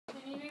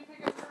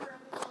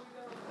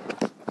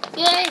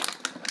Okay,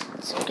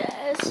 so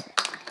guys,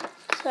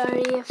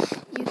 sorry if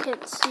you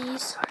can see,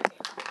 sorry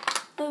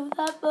about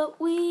that, but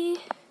we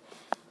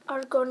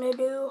are gonna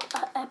do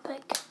an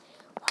epic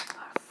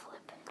one-bar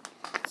flip.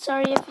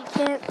 Sorry if you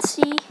can't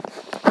see,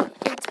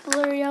 it's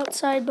blurry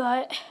outside,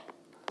 but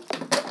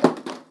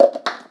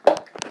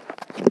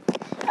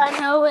I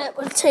know it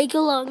would take a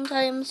long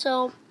time,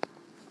 so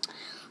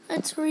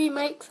let's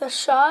remake the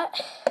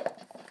shot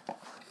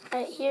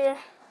right here.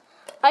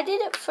 I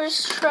did it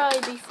first try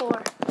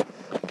before.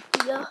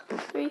 Go,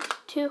 3,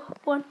 2,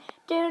 1,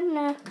 down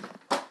now.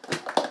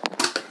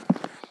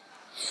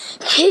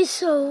 Okay,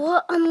 so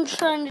what I'm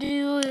trying to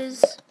do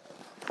is,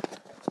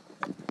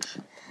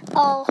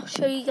 I'll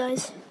show you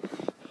guys.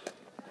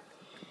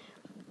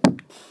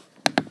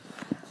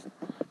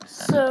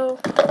 So,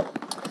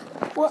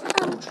 what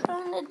I'm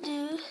trying to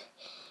do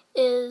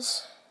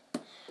is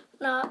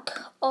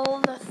knock all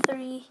the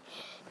 3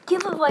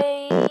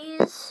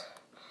 giveaways.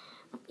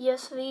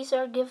 Yes, these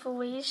are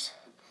giveaways.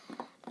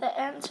 The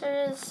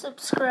answer is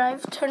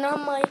subscribe, turn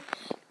on my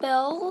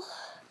bell,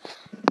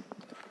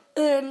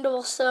 and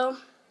also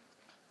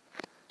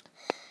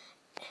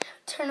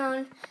turn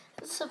on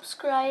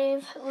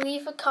subscribe,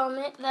 leave a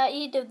comment that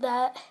you did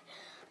that,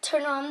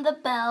 turn on the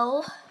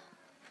bell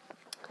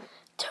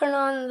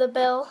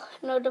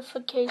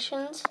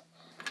notifications,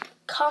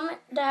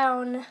 comment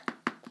down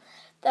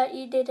that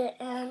you did it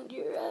and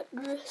your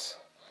address,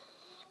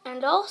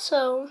 and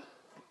also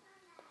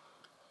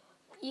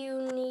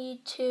you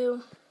need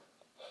to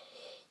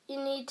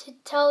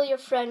tell your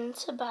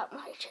friends about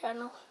my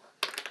channel.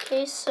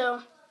 Okay,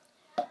 so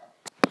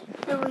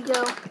here we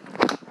go.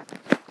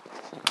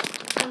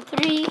 In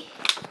 3,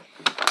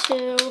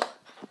 2,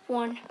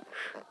 1.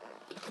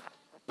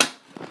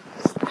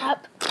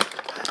 Snap.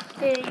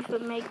 Didn't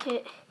even make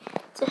it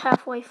to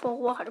halfway full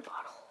water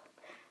bottle.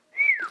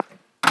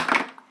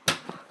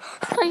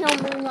 I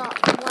only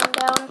knocked one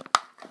down.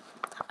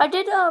 I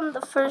did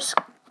the first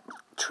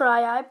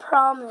try, I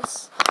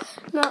promise.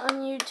 Not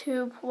on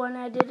YouTube when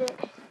I did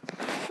it.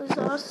 It was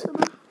awesome.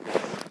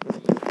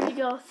 Here we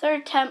go,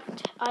 3rd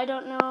attempt. I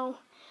don't know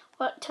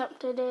what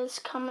attempt it is.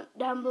 Comment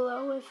down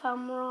below if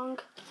I'm wrong.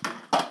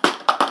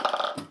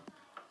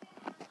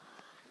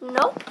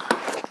 Nope.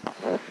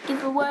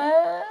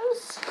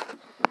 Giveaways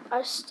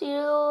are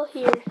still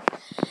here.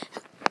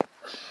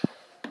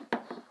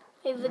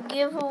 Okay, the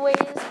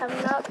giveaways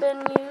have not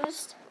been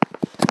used.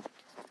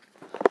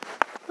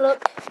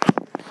 Look.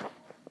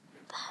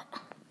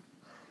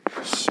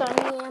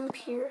 Shiny and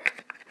pure.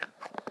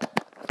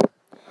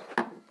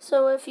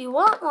 So if you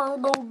want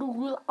one, go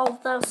do all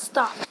that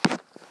stuff.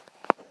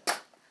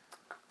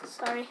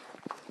 Sorry.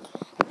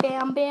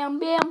 Bam, bam,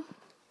 bam.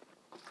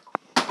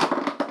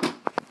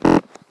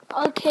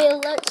 Okay,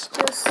 let's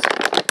just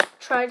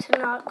try to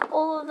knock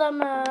all of them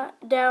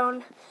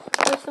down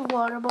with the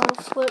water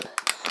bottle flip.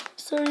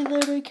 Sorry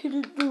that I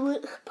couldn't do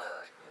it.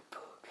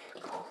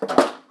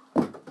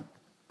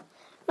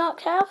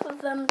 Knock half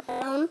of them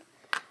down.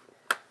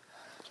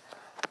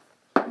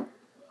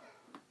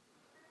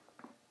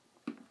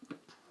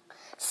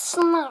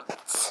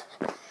 Smart.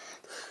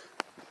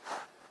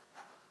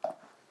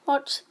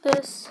 Watch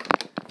this.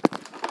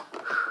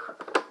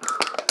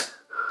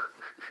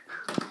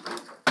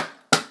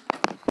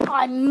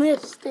 I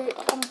missed it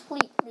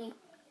completely.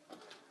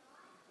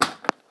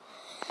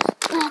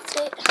 That's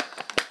it.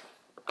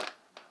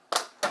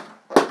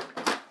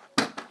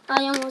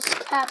 I almost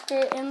tapped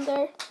it in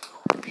there.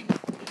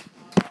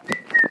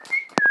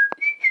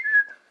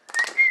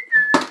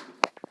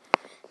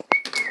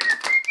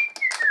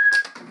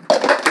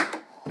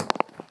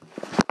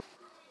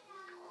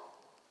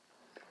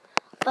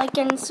 Like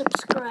and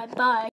subscribe. Bye.